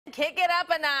Kick it up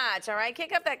a notch, all right?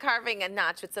 Kick up that carving a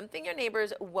notch with something your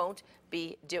neighbors won't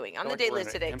be doing. On the day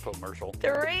list today, infomercial.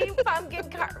 3 pumpkin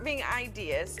carving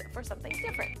ideas for something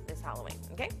different this Halloween,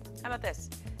 okay? How about this?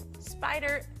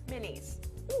 Spider minis.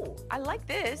 Ooh, I like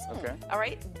this. Okay. All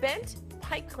right, bent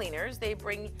pipe cleaners. They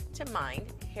bring to mind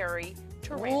hairy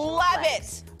tarantula Love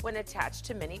legs it. when attached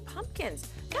to mini pumpkins.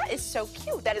 That is so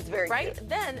cute. That is very right? cute.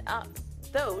 Then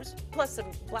those plus some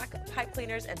black pipe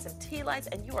cleaners and some tea lights,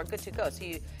 and you are good to go. So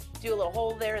you do a little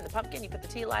hole there in the pumpkin. You put the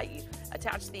tea light. You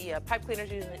attach the pipe cleaners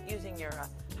using your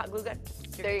hot glue gun.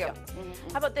 There you go.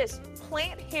 How about this?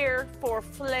 Plant hair for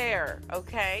flair.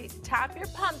 Okay, top your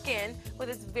pumpkin with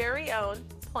its very own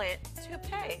plant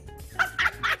toupee.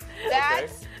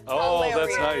 That's Oh,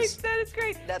 hilarious. that's nice. That is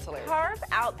great. That's hilarious. Carve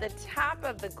out the top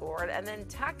of the gourd and then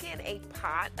tuck in a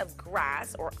pot of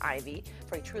grass or ivy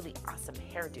for a truly awesome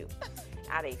hairdo.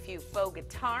 Add a few faux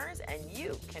guitars and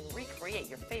you can recreate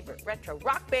your favorite retro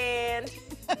rock band.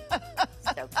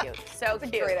 So cute. So That's a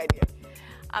cute. great idea.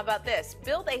 How about this?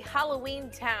 Build a Halloween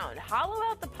town. Hollow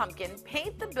out the pumpkin,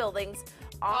 paint the buildings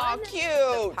on the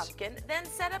cute. pumpkin, then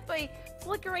set up a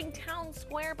flickering town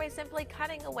square by simply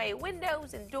cutting away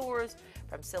windows and doors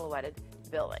from silhouetted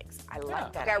buildings. I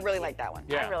like that. Okay, I really idea. like that one.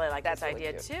 Yeah. I really like That's this really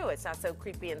idea cute. too. It's not so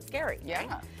creepy and scary. Yeah.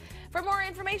 Right? For more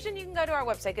information, you can go to our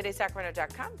website,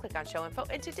 gooddaysacramento.com, click on show info,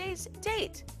 and today's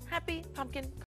date. Happy pumpkin